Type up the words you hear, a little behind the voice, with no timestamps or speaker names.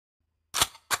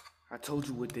I told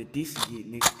you what that DC get,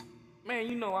 nigga. Man,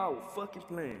 you know I was fucking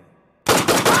playing.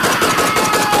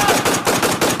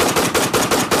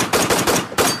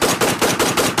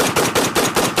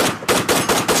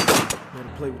 Better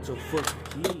play with your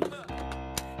fucking kids.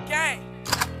 Gang.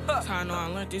 That's how I know I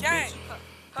learned this Gang.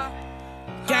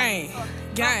 bitch. Gang.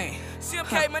 Gang.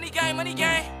 CMK, money gang, money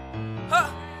gang.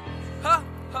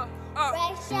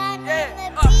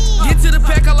 Get to the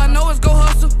pack, all I know is go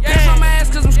hustle. Bitch on my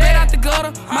ass cause I'm straight out the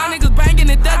gutter. My niggas banging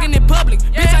and thugging in public.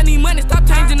 Bitch, I need money, stop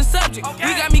changing the subject.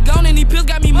 We got me gone and these pills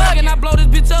got me mugging. I blow this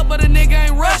bitch up, but a nigga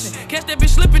ain't rushing. Catch that bitch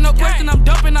slipping, no question, I'm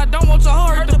dumping. I don't want your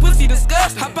hoe, hurt the pussy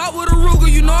disgusting. Hop out with a Ruger,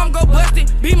 you know I'm gon' bust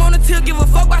it. Beam on the till, give a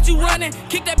fuck about you running.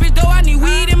 Kick that bitch though, I need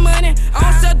weed and money.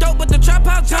 I don't sell dope, but the trap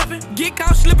house jumping. Get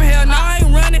caught slipping, hell, now I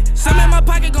ain't running. Some in my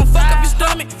pocket gon' fuck up your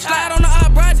stomach. Slide on the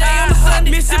up, broad day on the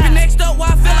Sunday. Mississippi next up,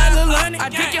 while I feel like Lil Honey. I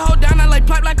drink your hoe down, I like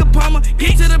pipe like a plumber.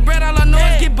 Get to the bread, all I know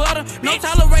is get butter. No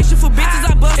toleration for bitches,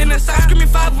 I bust. In the side screaming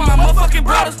five for my motherfucking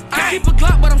brothers. I keep a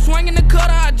Glock, but I'm swinging the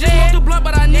cutter. I just want the blunt,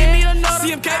 but I need me another.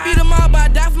 CMK beat them all, but I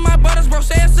die for my brothers. Bro,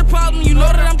 say it's a problem, you know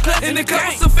that I'm clutching. And the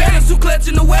couple some fellas who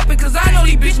clutching the weapon, cause I know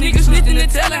these bitch niggas snitching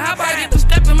and telling. How about I get to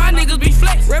stepping, my niggas be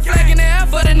flex. Red flag in the air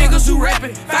for the niggas who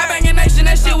rapping. Five banging nation,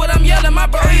 that shit what I'm yelling. My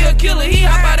bro, he a killer, he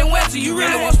hop out and wet. So you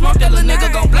really want smoke, that little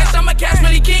nigga gon' bless. I'm a cash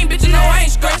money king, bitch, you know I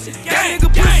ain't stressing. That nigga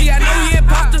pussy, I know he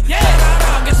imposter.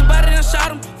 I get somebody done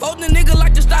shot him. Folding a nigga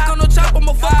like the stock on no chop.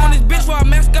 I'ma fuck on this bitch while I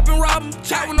mask up and rob him.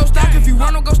 Shot with no stock, if you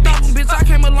run, don't go stop him. Bitch, I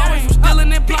came a long way from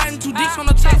stealing and plotting. Too deep on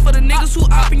the top for the niggas who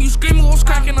opping. You screaming what's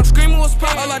cracking, I'm screaming what's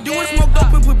poppin'. All I do is smoke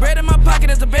dope and put bread in my pocket.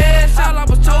 That's a bad shot. I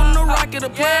was told in the rocket,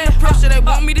 applying the pressure. They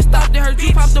want me to stop, they hurt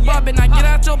you, pop the bob and I get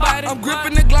out your body. I'm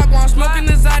gripping the Glock while I'm smoking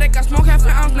the Zydex. I smoke half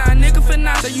an ounce, now a nigga for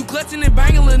now. Say you clutching and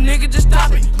banging, little nigga, just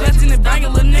stop it. Clutching and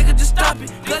banging, little nigga, just stop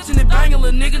it. Clutching and banging,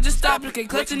 little nigga, just stop it. Okay,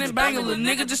 clutching and banging, little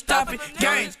nigga, just stop it.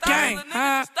 Gang, gang,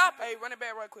 huh? Stop. Hey, run it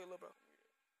back right quick, little bro.